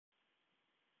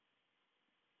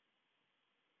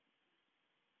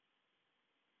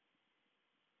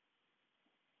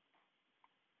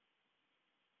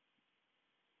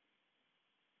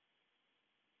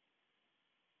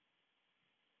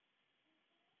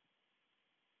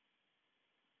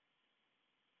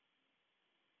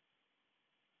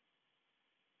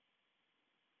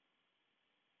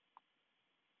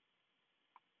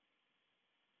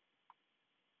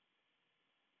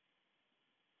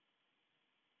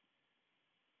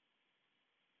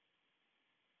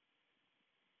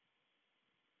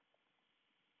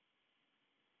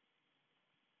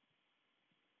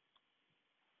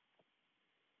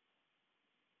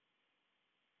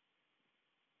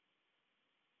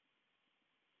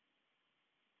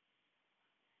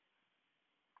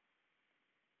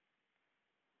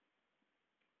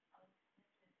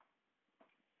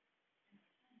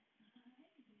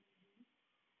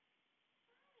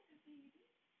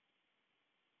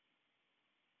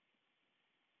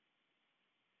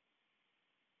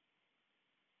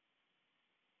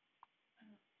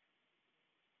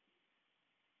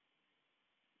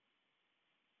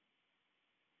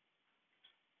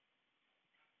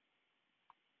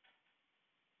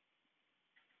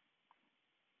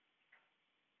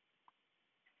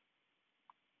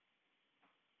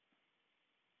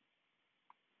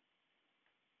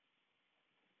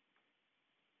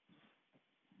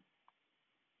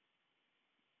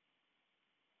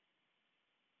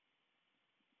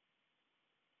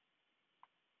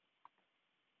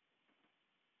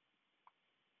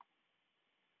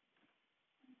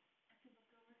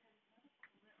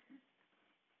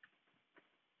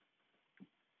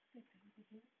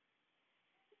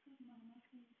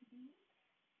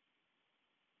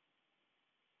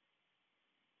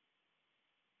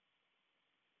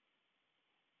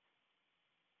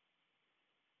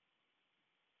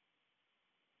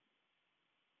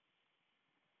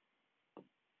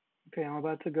Okay, I'm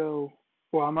about to go.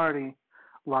 Well, I'm already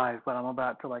live, but I'm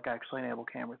about to like actually enable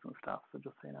cameras and stuff. So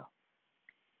just so you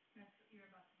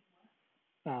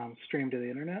know, stream to the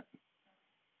internet.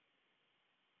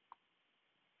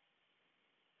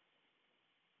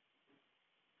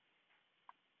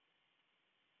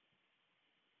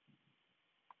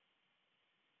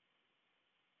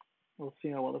 We'll see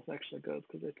how well this actually goes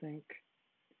because I think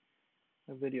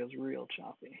the video's real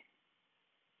choppy.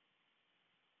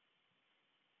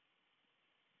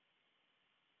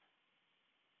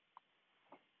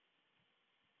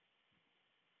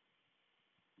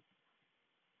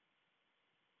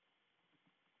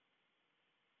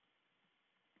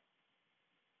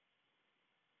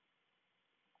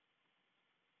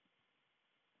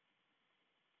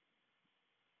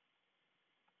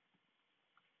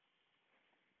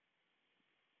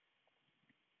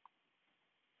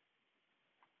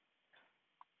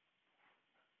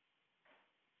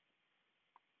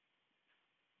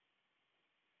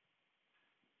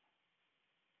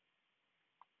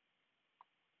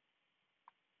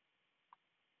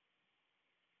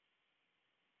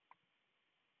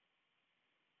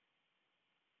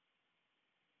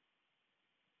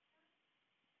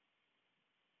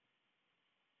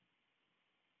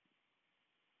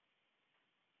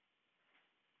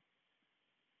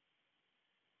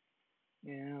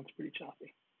 Yeah, it's pretty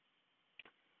choppy.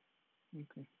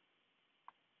 Okay.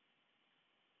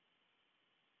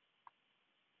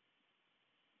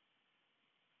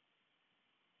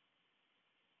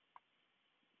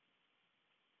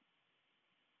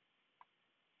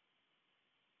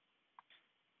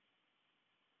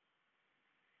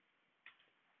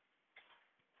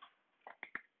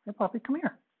 Hey, puppy, come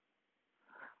here.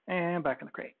 And back in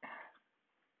the crate.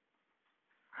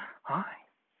 Hi.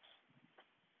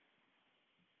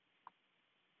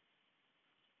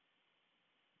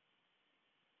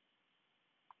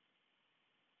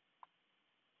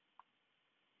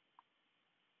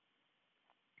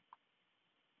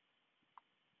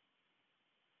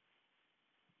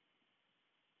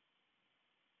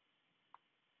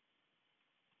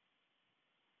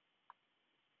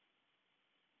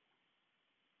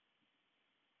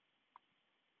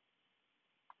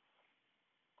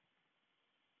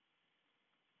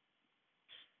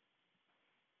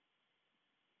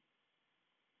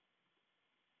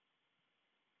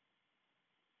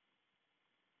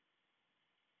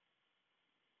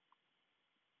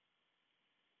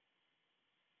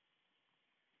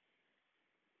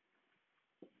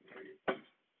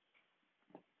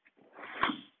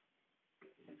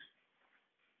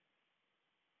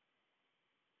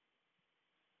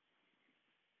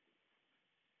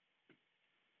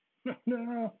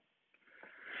 No.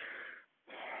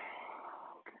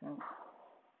 Okay.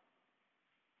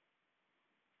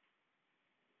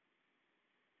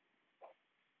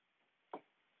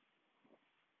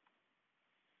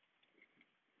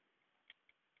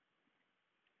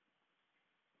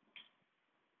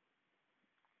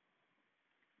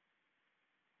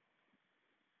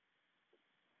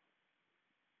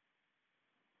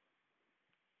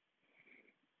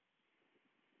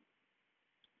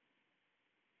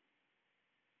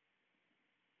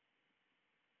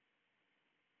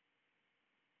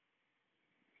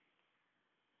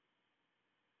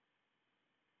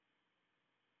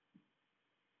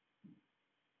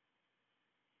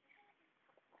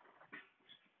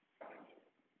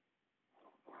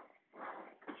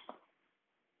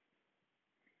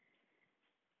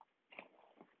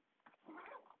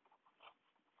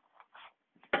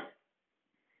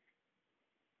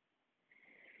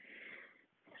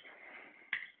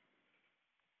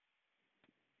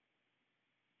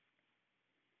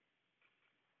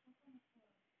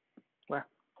 Where?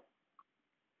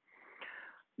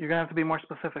 You're gonna have to be more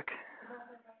specific.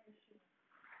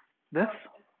 This?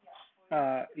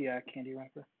 Yeah, candy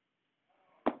wrapper.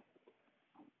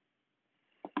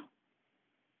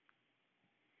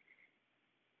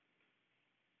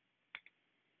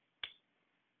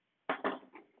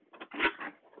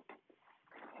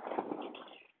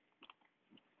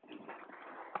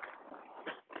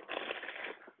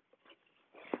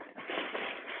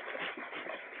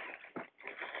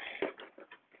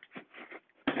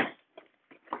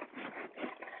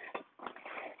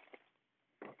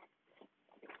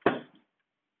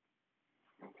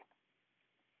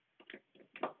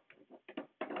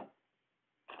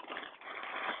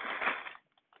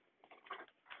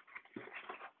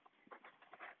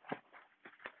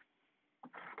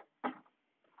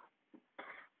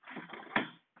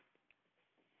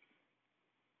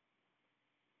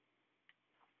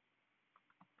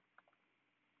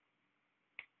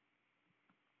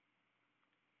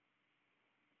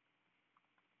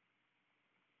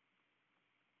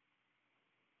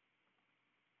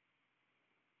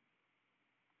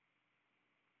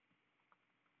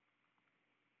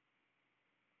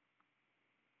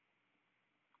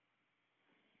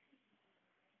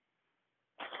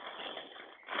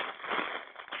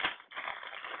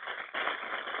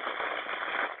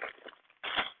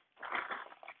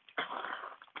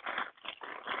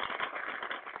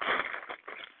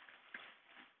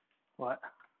 What?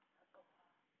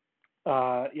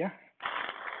 Yeah.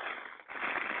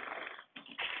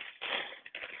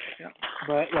 Yeah.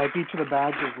 But like each of the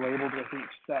bags is labeled with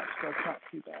each set, so it's not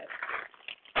too bad.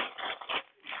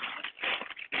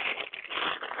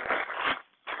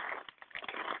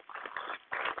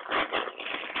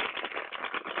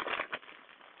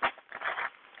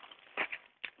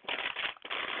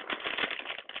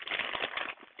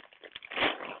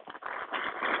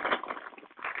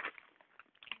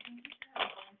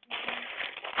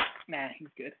 Nah, he's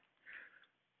good.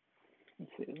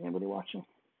 Let's see, is anybody watching?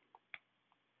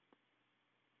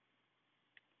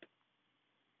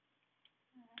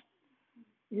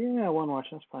 Yeah, one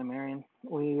watching. That's probably Marion.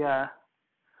 We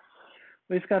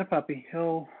just got a puppy.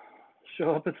 He'll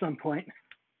show up at some point.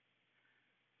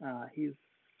 He's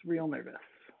real nervous.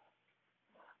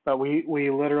 But we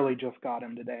literally just got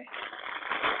him today.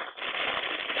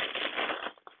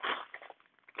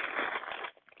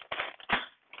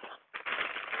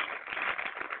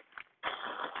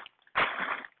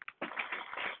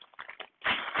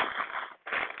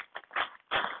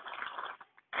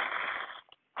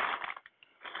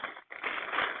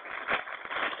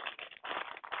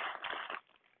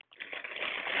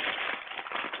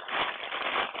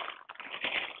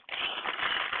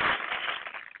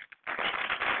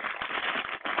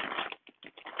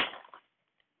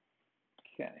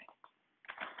 Okay.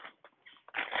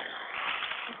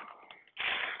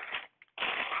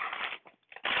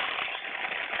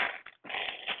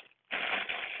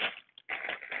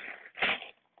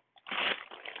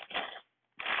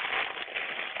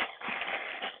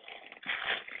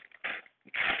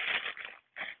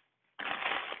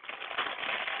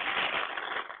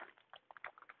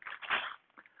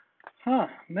 Huh,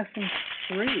 missing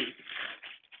 3.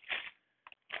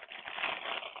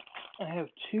 I have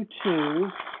 2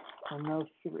 2s and no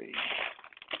 3.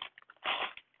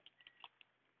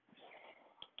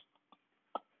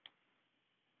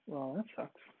 Well, that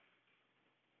sucks.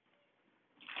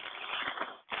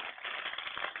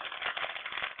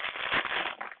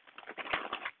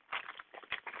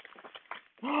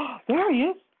 There he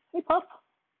is. Hey, pup.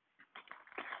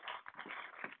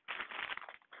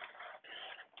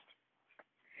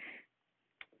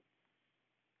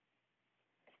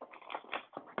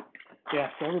 Yeah,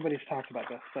 so everybody's talked about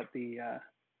this, but the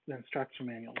instruction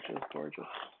manual is gorgeous.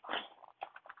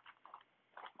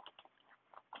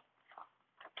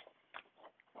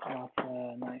 Lots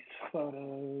of nice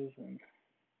photos and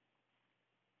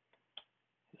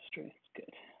history. It's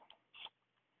good.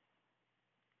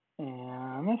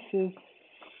 And this is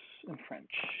in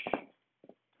French.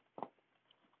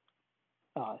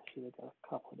 Oh, I see they got a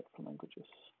couple of different languages.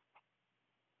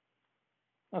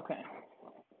 Okay.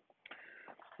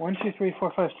 1, 2, 3,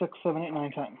 4, 5, 6, 7, 8,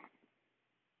 9, 10.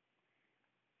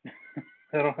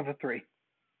 I don't have a 3.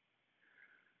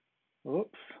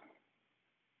 Oops.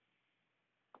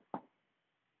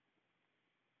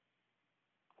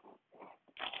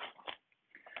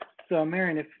 So,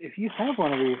 Marion, if you have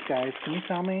one of these guys, can you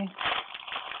tell me?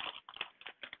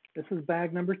 This is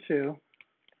bag number 2,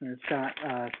 and it's got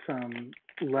some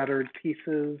lettered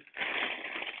pieces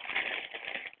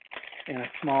in a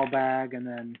small bag, and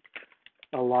then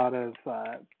a lot of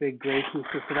big gray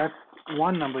pieces. So that's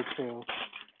one number 2. And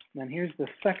then here's the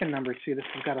second number 2. This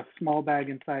has got a small bag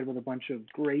inside with a bunch of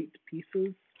great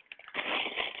pieces,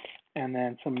 and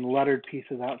then some lettered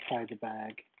pieces outside the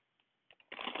bag.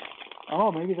 Oh,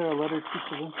 maybe there are lettered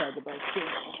pieces inside the bag too.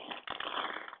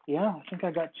 Yeah, I think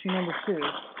I got 2 number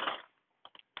 2s.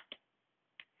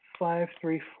 5,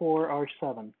 3, 4,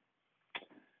 R7.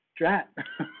 Drat.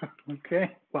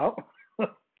 Okay, well,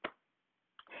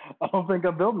 I don't think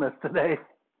I'm building this today.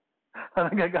 I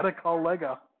think I gotta call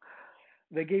Lego.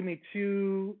 They gave me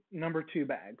 2 number 2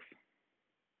 bags.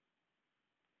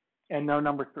 And no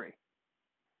number 3.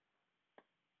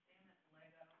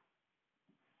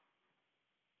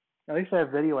 At least I have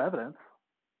video evidence.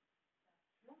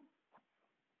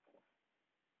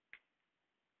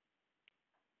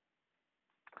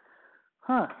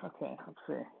 Huh, okay, let's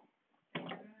see.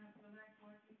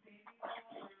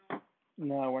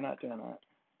 No, we're not doing that.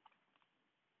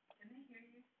 Can they hear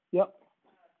you? Yep.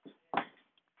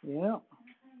 Yep.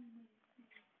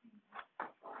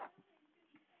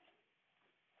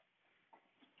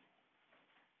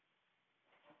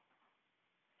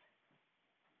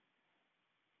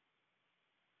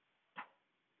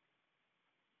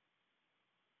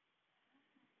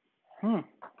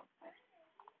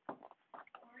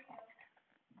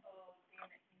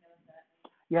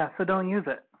 Yeah, so don't use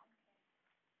it.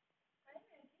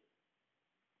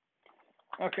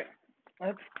 Okay,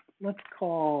 let's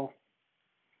call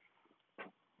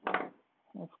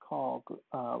tall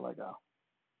Lego.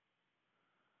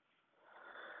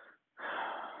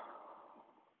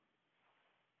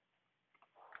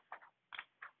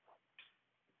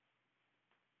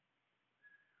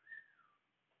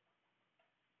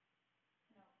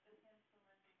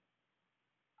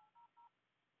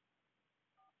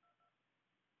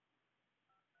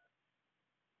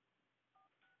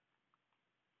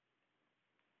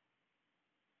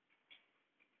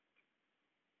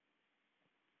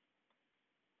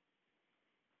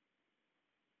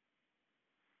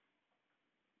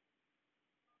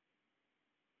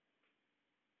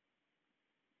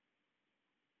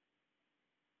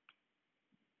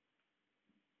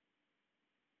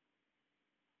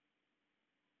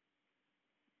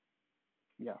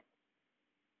 Yeah.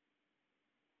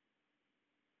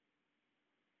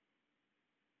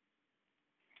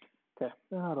 Okay,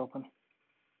 they're not open.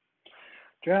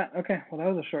 Drat. Okay, well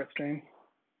that was a short stream.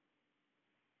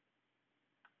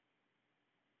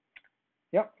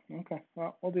 Yep. Okay.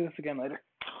 Well, we'll do this again later.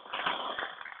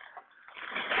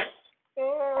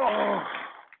 Oh.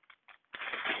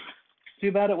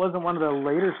 Too bad it wasn't one of the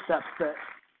later steps that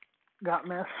got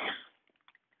missed.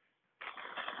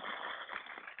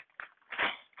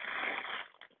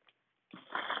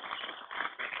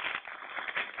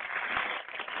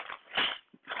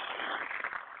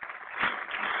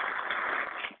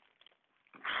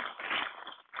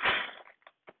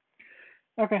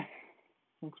 Okay.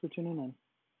 Thanks for tuning in.